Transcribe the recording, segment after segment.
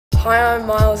Hi, I'm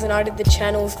Myles and I did the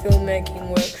channel's filmmaking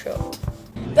workshop.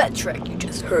 That track you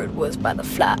just heard was by the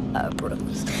Fly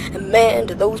Brothers, and man,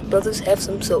 do those brothers have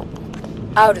some soul.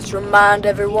 I'll just remind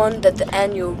everyone that the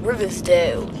annual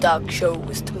Riversdale Dog Show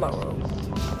is tomorrow.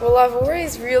 Well, I've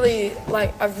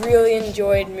really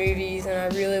enjoyed movies and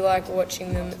I really like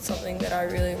watching them. It's something that I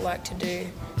really like to do.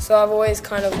 So I've always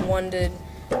kind of wondered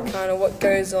what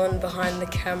goes on behind the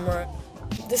camera.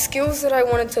 The skills that I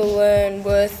wanted to learn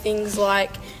were things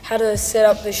like how to set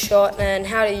up the shot and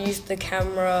how to use the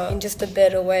camera in just a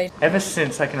better way. Ever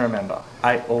since I can remember,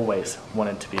 I always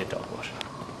wanted to be a dog washer.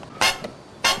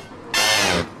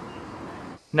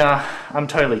 Nah, I'm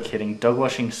totally kidding. Dog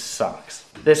washing sucks.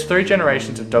 There's 3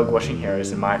 generations of dog washing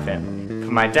heroes in my family.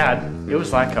 For my dad, it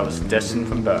was like I was destined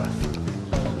from birth.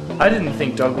 I didn't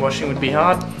think dog washing would be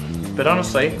hard, but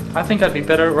honestly, I think I'd be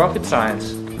better at rocket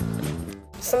science.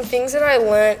 Some things that I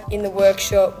learnt in the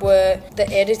workshop were the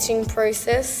editing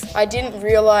process. I didn't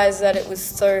realise that it was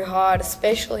so hard,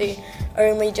 especially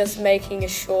only just making a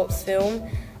short film.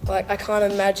 I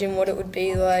can't imagine what it would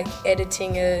be like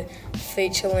editing a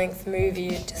feature-length movie.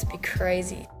 It'd just be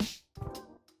crazy.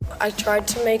 I tried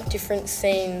to make different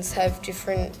scenes have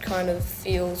different kind of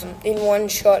feels. In one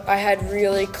shot, I had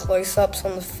really close-ups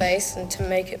on the face and to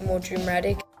make it more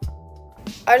dramatic.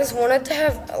 I just wanted to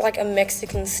have a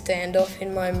Mexican standoff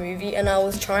in my movie, and I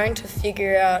was trying to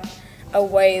figure out a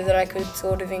way that I could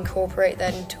sort of incorporate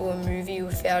that into a movie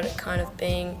without it kind of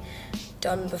being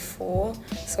done before.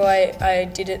 So I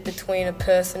did it between a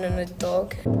person and a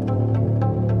dog.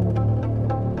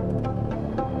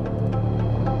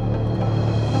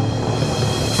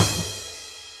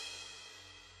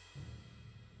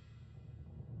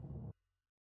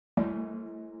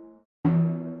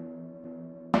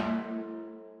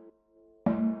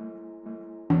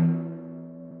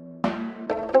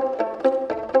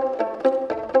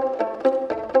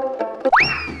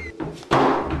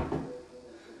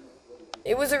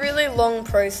 It was a really long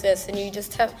process, and you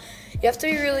have to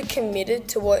be really committed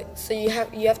to you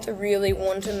have to really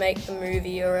want to make the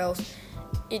movie, or else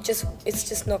it's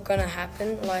just not gonna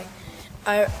happen.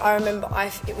 I remember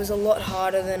it was a lot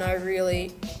harder than I really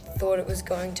thought it was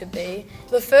going to be.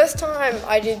 The first time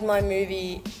I did my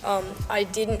movie, I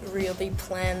didn't really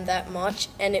plan that much,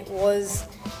 and it was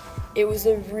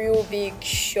a real big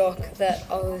shock that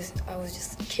I was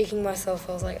just kicking myself.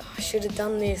 I was like, oh, I should have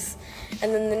done this.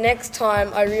 And then the next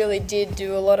time I really did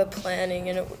do a lot of planning,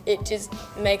 and it just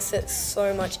makes it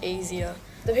so much easier.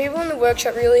 The people in the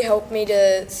workshop really helped me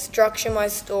to structure my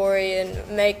story and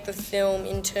make the film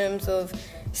in terms of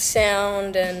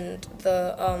sound and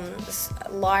the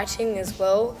lighting as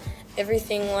well.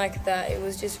 Everything like that. It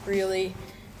was really,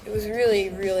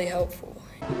 really helpful.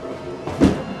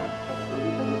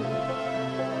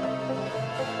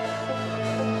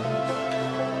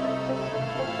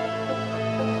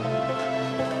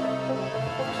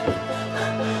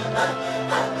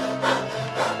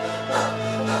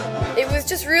 It was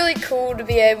just really cool to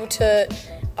be able to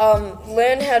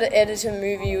learn how to edit a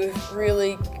movie with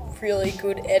really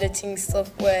good editing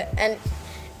software,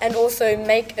 and also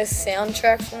make a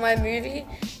soundtrack for my movie,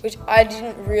 which I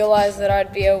didn't realise that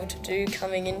I'd be able to do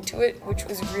coming into it, which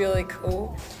was really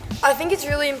cool. I think it's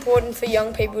really important for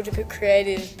young people to be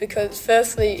creative because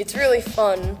firstly, it's really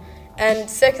fun, and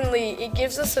secondly, it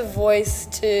gives us a voice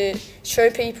to show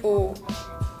people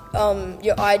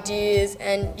your ideas,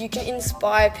 and you can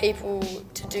inspire people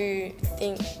to do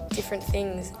different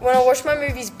things. When I watch my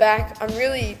movies back, I'm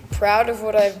really proud of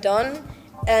what I've done,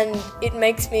 and it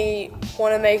makes me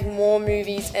want to make more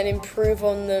movies and improve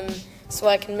on them so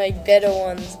I can make better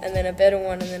ones, and then a better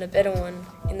one, and then a better one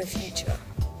in the future.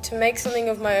 To make something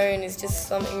of my own is just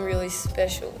something really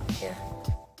special, yeah.